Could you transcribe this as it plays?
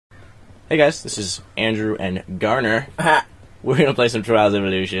Hey guys, this is Andrew and Garner. We're gonna play some Trials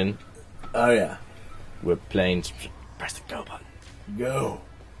Evolution. Oh yeah. We're playing... Press the go button. Go.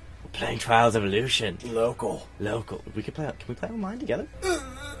 We're playing Trials Evolution. Local. Local. Can we play online together?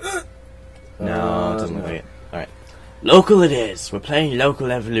 No, it doesn't look like it. Alright. Local it is. We're playing Local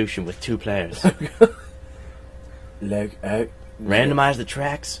Evolution with 2 players. Randomize the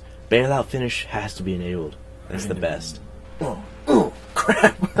tracks. Bailout finish has to be enabled. That's the best. Oh,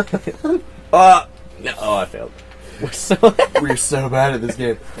 crap. No, I failed. We're so bad at this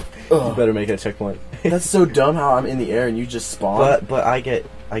game. You better make it a checkpoint. That's so dumb how I'm in the air and you just spawn. But I get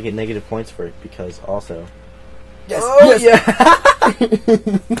negative points for it because also. Yes. Oh yes. Yeah.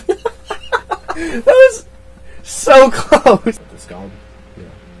 That was so close. It's gone. Yeah.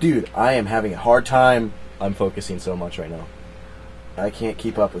 Dude, I am having a hard time. I'm focusing so much right now. I can't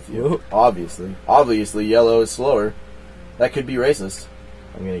keep up with you. Obviously, yellow is slower. That could be racist.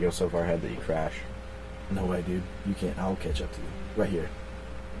 I'm gonna go so far ahead that you crash. No way, dude. You can't. I'll catch up to you. Right here.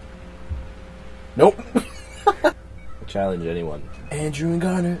 Nope. I challenge anyone. Andrew and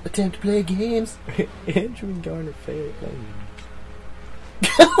Garner attempt to play games. Andrew and Garner fail playing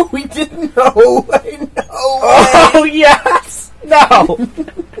We didn't know. I know. Oh, yes! No!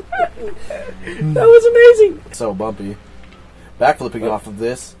 That was amazing! So bumpy. Backflipping off of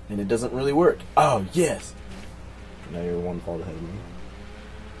this, and it doesn't really work. Oh, yes. Now you're one fault ahead of me.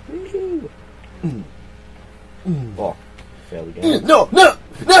 Woohoo! Oh, failed again. No!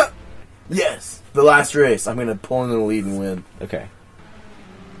 Yes! The last race. I'm going to pull into the lead and win. Okay.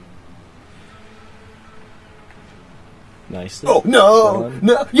 Nice. Oh, no! Done.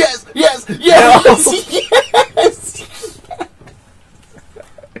 No! Yes! No. Yes!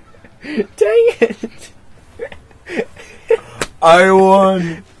 Dang it! I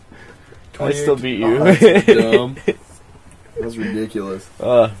won! I still beat you. Oh, that's dumb. That's ridiculous.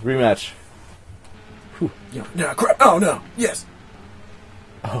 Rematch. Yeah, crap! Oh, no! Yes!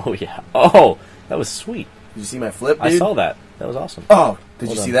 Oh, yeah. Oh, that was sweet. Did you see my flip, dude? I saw that. That was awesome. Oh, did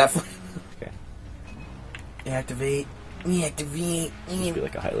Hold you on. see that flip? Okay. Activate. This would be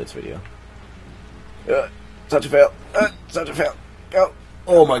like a highlights video. Such a fail. Such a fail. Go.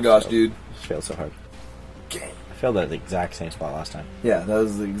 Oh my gosh, dude. Just failed so hard. Okay. I failed at the exact same spot last time. Yeah, that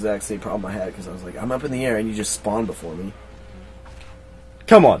was the exact same problem I had because I was like, I'm up in the air and you just spawned before me.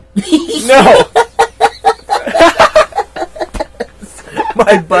 Come on. No!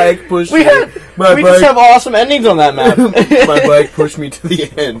 My bike pushed We me. just have awesome endings on that map. My bike pushed me to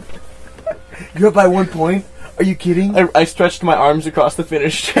the end. You're up by 1 point? Are you kidding? I stretched my arms across the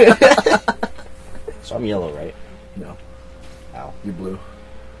finish. So I'm yellow, right? No. Ow. You're blue.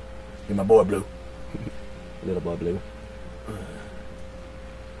 You're my boy, blue. Little boy blue.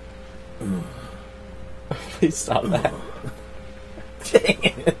 Please stop that. Dang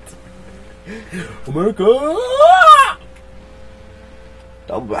it. America!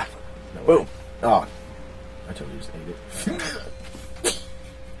 Double back. No Boom. way. Oh. I totally just ate it.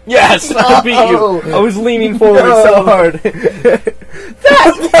 Yes! I beat you! I was leaning forward so hard.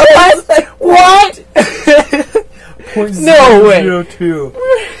 What? No way! 0.002.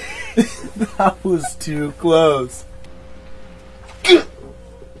 That was too close.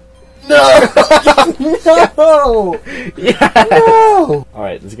 No! No! Yeah! No!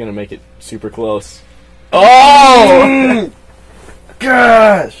 Alright, this is gonna make it super close. Oh!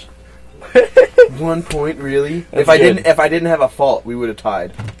 Gosh! 1 point, really? That's If I good. didn't have a fault, we would have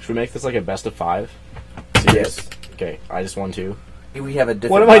tied. Should we make this like a best of 5? Yes. Okay, I just won 2. We have a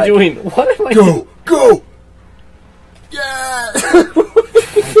different. What am I doing? What am I doing? Go! Yeah!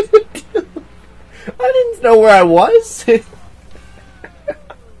 I didn't know where I was. I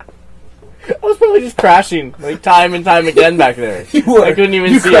was probably just crashing like time and time again back there. You were. I couldn't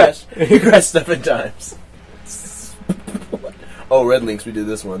even see crashed. it. You crashed 7 times. Oh, Red Links, we did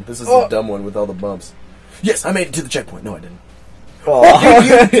this one. This is the dumb one with all the bumps. Yes, I made it to the checkpoint. No, I didn't. Oh. What are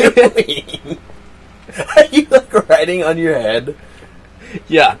you doing? Are you like riding on your head?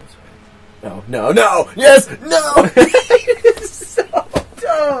 Yeah. No. Yes! No! So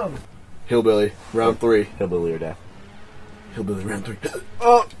dumb! Hillbilly, round 3. Hillbilly or death. Hillbilly, round 3.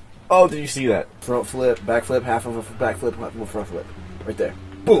 Oh, did you see that? Front flip, back flip, half of a back flip, half of a front flip. Right there.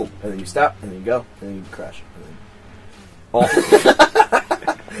 Boom! And then you stop, and then you go, and then you crash. And then... Oh,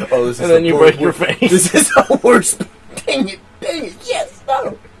 this is And then you break your face. This is the worst. Dang it, yes,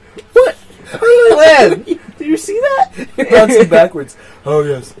 no! What? How did I land? Did you see that? You're bouncing backwards. Oh,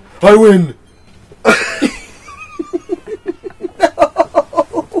 yes. I win!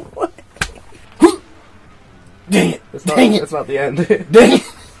 Dang it! Dang it! That's not the end. Dang it!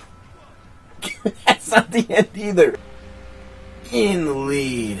 That's not the end either. In the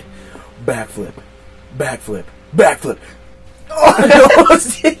lead. backflip, backflip, backflip. Oh, I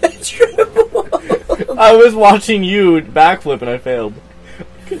almost did a triple. I was watching you backflip and I failed.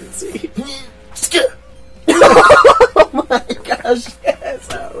 I couldn't see. Oh my gosh, yes.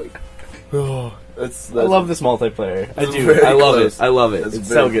 Oh, that's I love this multiplayer. I do. very I love close. it. I love it. That's It's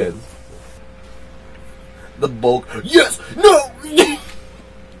so very good. The bulk. Yes! No!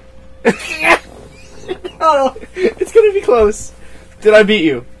 Oh, it's gonna be close. Did I beat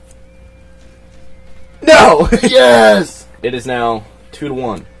you? No! Yes! It is now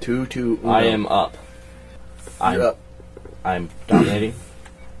 2-1. 2-2. I am up. You're up. I'm dominating.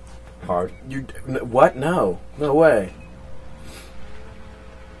 Hard. You what? No. No way.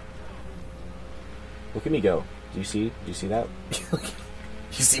 Look at me go. Do you see that?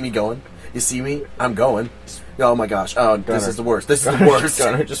 You see me going? You see me? I'm going. Oh my gosh. Oh, Garner. this is the worst. This is the worst.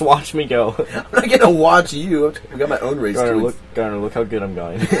 Garner, just watch me go. I'm not gonna watch you. I got my own race to Garner, look how good I'm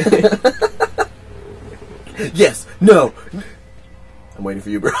going. Yes. No. I'm waiting for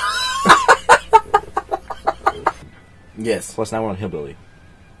you, bro. Yes. Plus now we're on Hillbilly.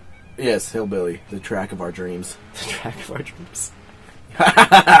 Yes, Hillbilly. The track of our dreams. The track of our dreams.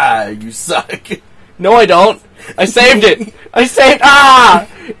 You suck. No, I don't. I saved it. I saved. Ah!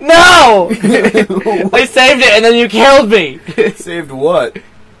 No! I saved it and then you killed me. Saved what?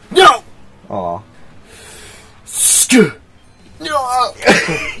 No! Aw. No!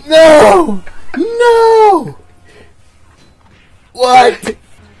 No! No! What?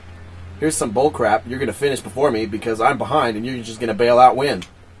 Here's some bullcrap. You're gonna finish before me because I'm behind and you're just gonna bail out win.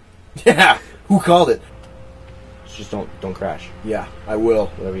 Yeah! Who called it? Just don't crash. Yeah, I will.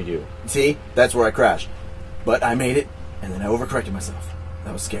 Whatever you do. See? That's where I crashed. But I made it, and then I overcorrected myself.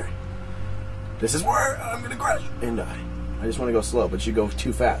 That was scary. This is where I'm gonna crash and die. I just want to go slow, but you go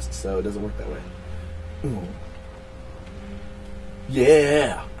too fast, so it doesn't work that way. Ooh.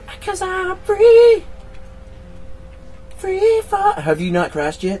 Yeah! Because I'm free! Free fall. Have you not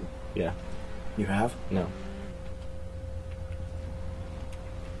crashed yet? Yeah. You have? No.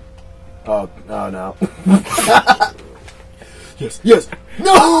 Oh no. Yes, yes.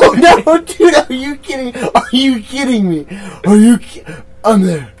 No, no, dude, are you kidding? Are you kidding me? I'm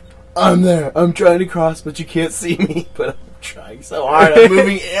there. I'm trying to cross, but you can't see me. But I'm trying so hard. I'm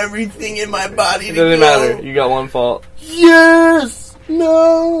moving everything in my body It to doesn't go. matter. You got one fault. Yes!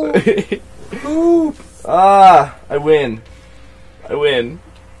 No! Poop! Ah! I win. I win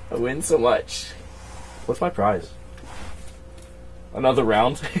so much. What's my prize? Another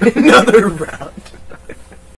round? Another round.